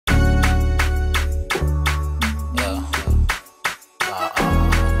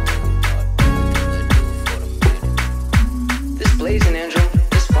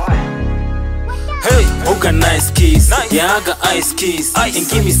Yeah, I got ice keys, and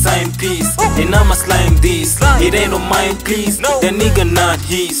give me sign piece. And I'ma slime this. It ain't no mine, please. That nigga not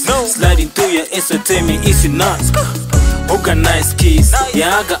his. Sliding through your ass, so tell me is you not? Who got nice keys?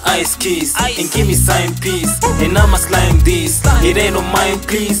 Yeah, I got ice keys, and give me sign piece. And I'ma slime this. It ain't no mine,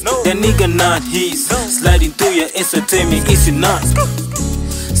 please. That nigga not his. Sliding through your ass, so tell me is you not?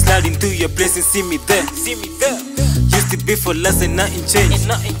 Sliding through your place and see me there. Used to be for less and nothing changed.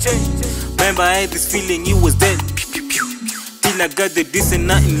 Remember I had this feeling you was dead. Till I got the this and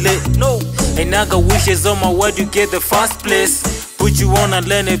nothing lit. And I got wishes on my word you get the first place. Put you on and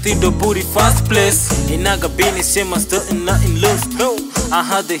learn everything to put it first place. And I got business shit, my stuff and nothing loose. I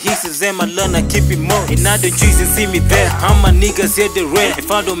had the hisses and my learn I keep it more. And now the trees and see me there. How my niggas hit the red.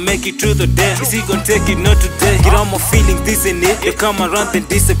 If I don't make it through the day, is he gon' take it not today? Get all my feelings, this and it. You come around and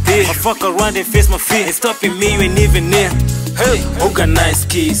disappear. I fuck around and face my fear. And stopping me, you ain't even near. Hey, who got nice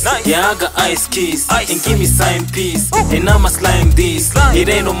keys? Yeah, I got ice keys, and give me sign piece. And I'ma slime this. It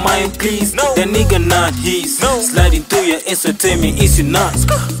ain't no mine, please. That nigga not his. Sliding through your ass, so tell me is you not?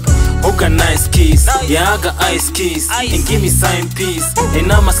 Who got nice keys? Yeah, I got ice keys, and give me sign piece. And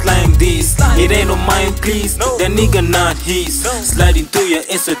I'ma slime this. It ain't no mine, please. That nigga not his. Sliding through your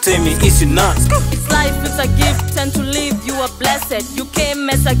ass, so tell me is you not? It's life, it's a gift, and to live you are blessed. You came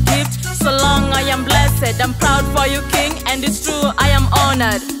as a gift, so long I am blessed. I'm proud for you, King, and it's true, I am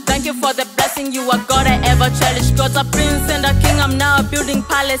honored. Thank you for the blessing, you are God I ever cherish. God's a prince and a king, I'm now building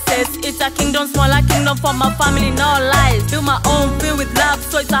palaces. It's a kingdom, smaller kingdom for my family, no lies. Build my own, filled with love,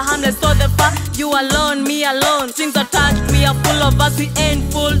 so it's a harmless. So the fact you alone, me alone. Strings attached, we are full of us, we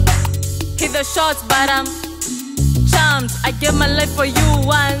ain't full. Hit the shots, but I'm charmed. I gave my life for you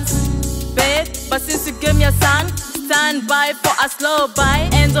once, babe, but since you gave me a son, stand by for a slow buy.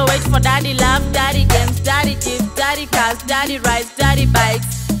 And so wait for daddy love, daddy games, daddy gifts, daddy cars, daddy rides, daddy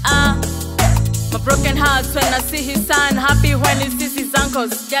bikes. My broken heart when I see his son, happy when he sees his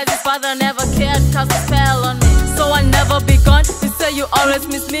uncles. Guess his father never cared, cast a spell on me. So I'll never be gone, you say you always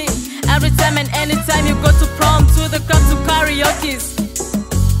miss me. Every time and anytime you go to prom, to the club, to karaoke's.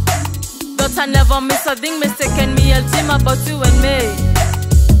 Daughter never miss a thing, mistaken me, I'll dream about you and me.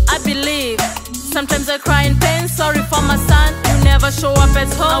 I believe, sometimes I cry in pain, sorry for my son. You never show up at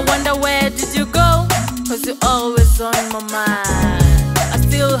home, I wonder where did you go? Cause you're always on my mind. I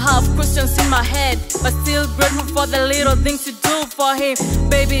still have questions in my head, but still grateful for the little things you do for him.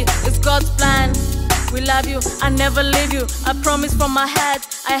 Baby, it's God's plan. We love you, I never leave you. I promise from my head,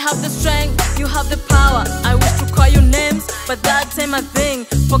 I have the strength, you have the power. I wish to call you names, but that's ain't my thing.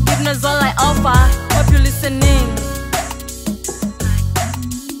 Forgiveness all I offer, hope you're listening.